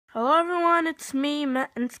Hello everyone, it's me,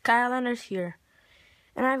 Matt, and Skylanders here.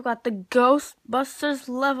 And I've got the Ghostbusters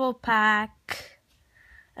level pack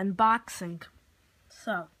unboxing.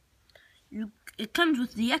 So, it comes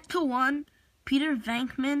with the Ecto 1, Peter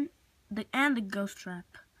Venkman, and the Ghost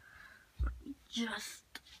Trap. Let me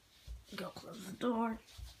just go close the door.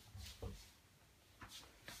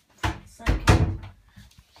 Second.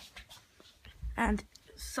 And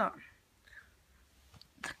so,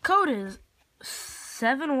 the code is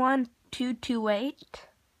 71228.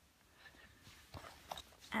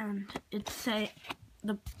 And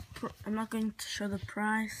I'm not going to show the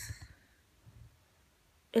price.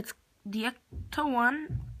 It's the Ecto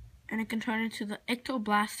 1, and it can turn into the Ecto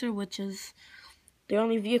Blaster, which is the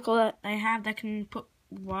only vehicle that I have that can throw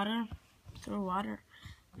water.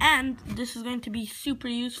 And this is going to be super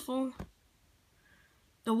useful.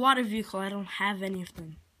 The water vehicle, I don't have any of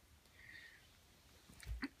them.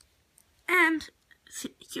 And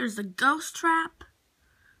here's the Ghost Trap,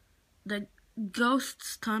 the Ghost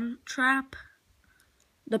Stun Trap,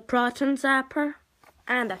 the Proton Zapper,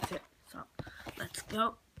 and that's it. So let's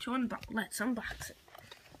go to let's unbox it.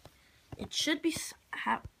 It should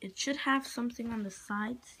have something on the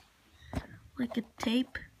sides, like a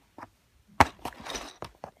tape.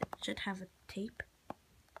 It should have a tape.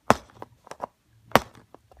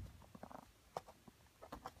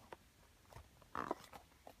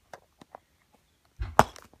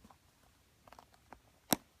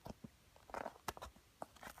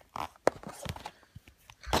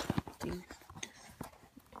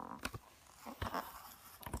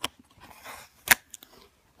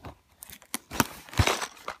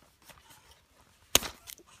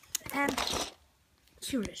 And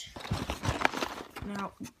here it is.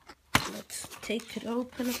 Now, let's take it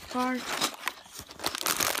open apart.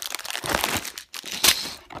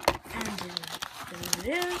 And there it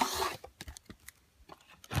is.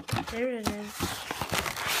 There it is.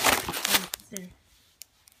 And there.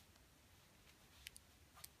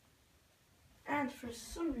 And for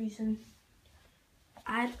some reason,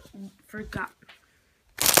 I forgot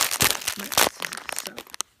my scissors. So,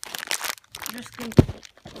 I'm just going to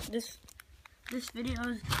this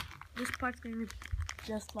part's going to be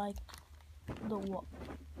just like the wall.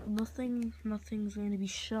 Nothing's going to be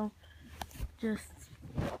shown. Just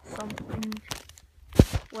something.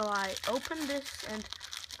 Well, I open this and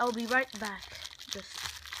I'll be right back. Just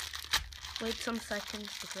wait some seconds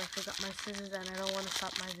because I forgot my scissors and I don't want to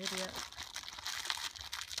stop my video.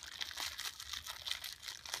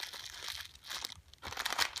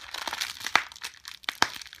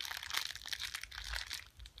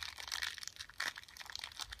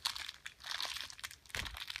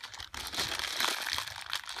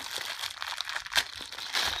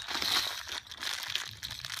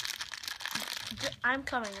 I'm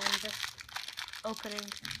coming, I'm just opening.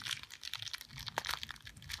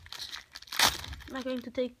 I'm not going to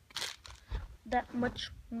take that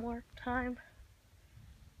much more time.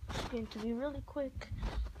 It's going to be really quick.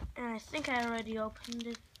 And I think I already opened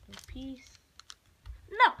it in piece.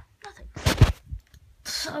 No, nothing.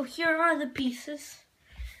 So here are the pieces.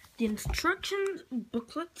 The instructions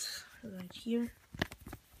booklets right here.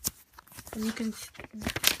 And you can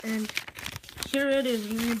here it is.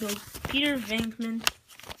 We're going to build Peter Venkman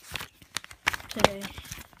today.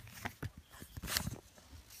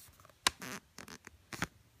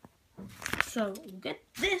 So, get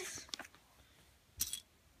this.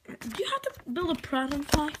 Do you have to build a Proton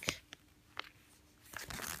pack?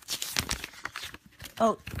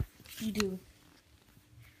 Oh, you do.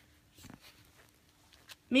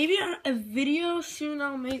 Maybe on a video soon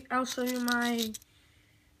I'll show you my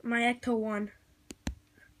Ecto 1.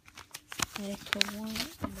 Ecto 1,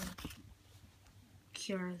 and then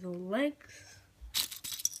here are the legs,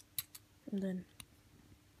 and then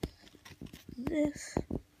this.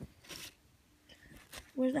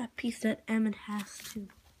 Where's that piece that Emmett has to?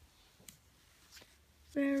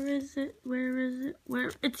 Where is it? Where is it?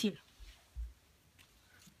 Where? It's here.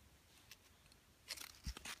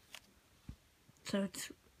 So it's,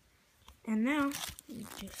 and now you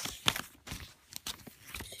just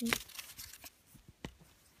see.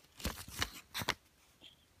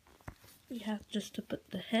 You have just to put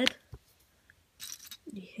the head,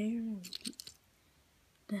 the hair,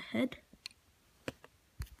 the head.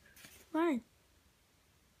 Fine.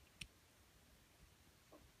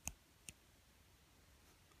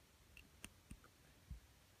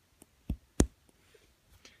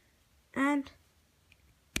 And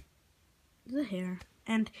the hair.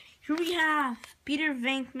 And here we have Peter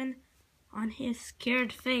Venkman on his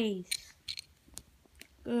scared face.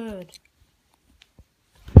 Good.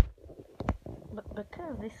 But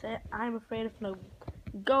because they said I'm afraid of no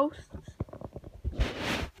ghosts.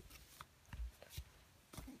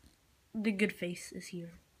 The good face is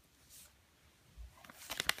here.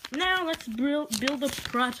 Now let's build a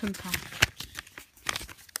proton pack.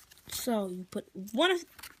 So you put one of,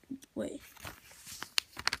 we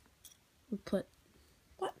put,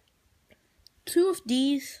 what? 2 of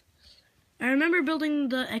these. I remember building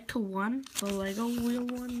the Ecto 1, the Lego wheel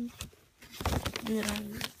one. Do it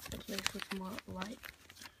on a place with more light.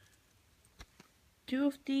 2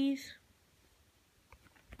 of these.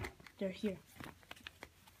 They're here.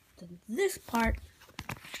 Then this part,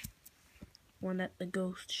 one that the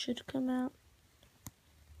ghost should come out.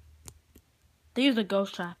 They use the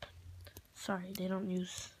ghost trap. Sorry, they don't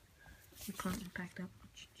use the proton pack that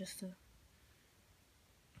much. Just to.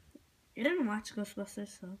 You didn't watch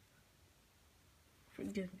Ghostbusters, so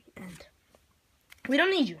forgive me. And we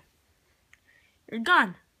don't need you. You're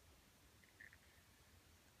gone.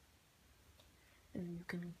 And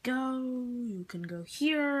you can go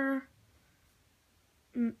here.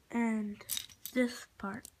 And this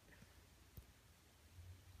part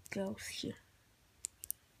goes here.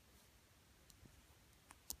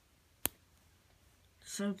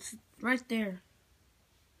 So it's right there.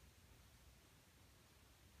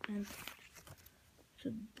 And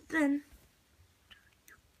so then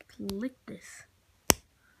you click this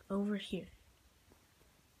over here.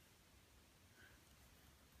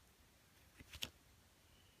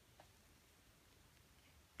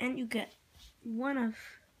 And you get one of,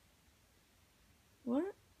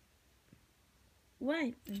 what?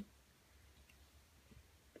 Wait.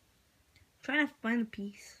 Trying to find the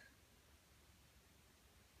piece.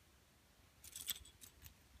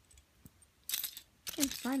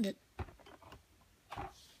 Can't find it.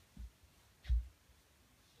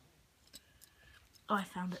 Oh, I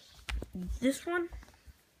found it. This one.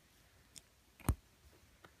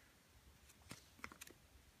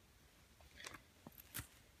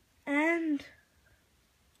 And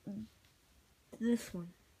this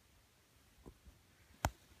one.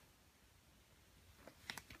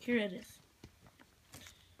 Here it is.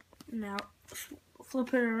 Now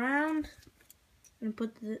flip it around and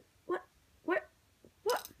put the what?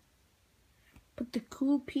 Put the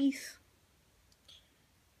cool piece.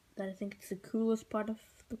 That I think it's the coolest part of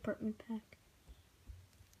the apartment pack.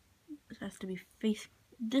 It has to be face.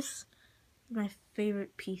 This is my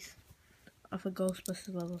favorite piece of a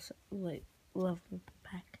Ghostbusters level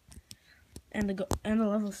pack, and the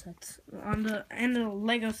level sets and the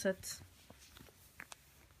Lego sets.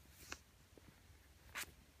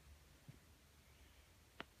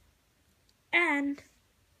 And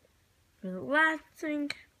for the last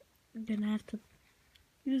thing, I'm gonna have to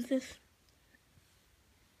use this.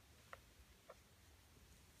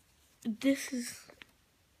 This is.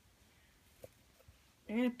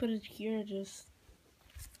 I'm gonna put it here just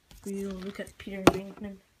for you to look at Peter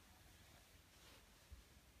Venkman.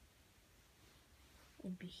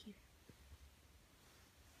 And be here.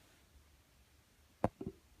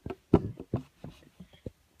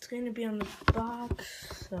 It's going to be on the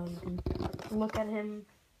box, so you can look at him.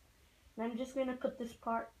 And I'm just going to put this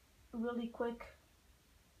part really quick.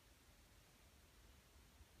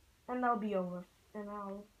 And that'll be over. And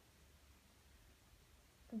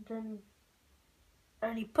then I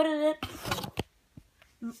already put it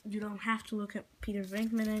in, so you don't have to look at Peter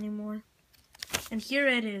Venkman anymore. And here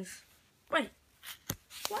it is. Wait,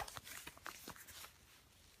 what?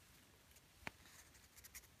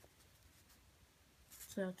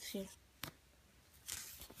 So it's here.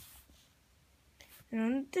 And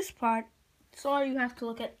on this part, sorry you have to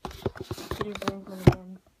look at Peter Venkman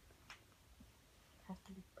again. Have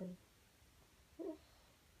to be putting this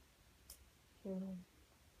here and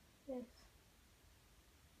this.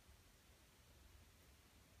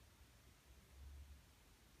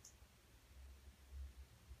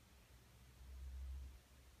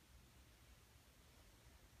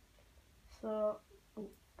 So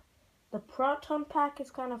the proton pack is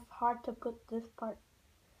kind of hard to put this part.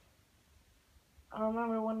 I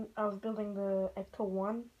remember when I was building the Ecto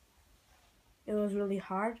 1, it was really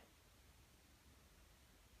hard.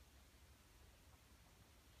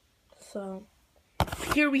 So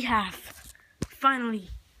here we have finally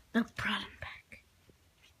the proton pack.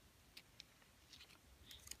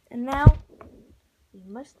 And now we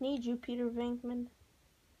must need you, Peter Venkman.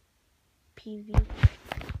 PV.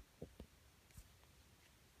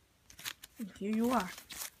 And here you are.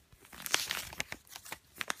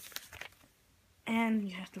 And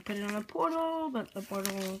you have to put it on a portal, but the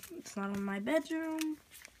portal, it's not in my bedroom.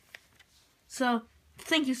 So,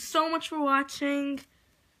 thank you so much for watching.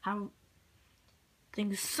 Thank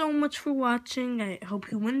you so much for watching. I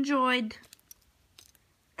hope you enjoyed.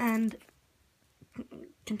 and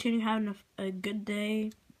continue having a good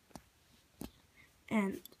day.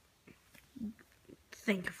 And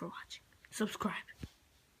thank you for watching. Subscribe.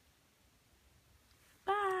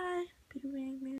 Bye. Peter Wangman.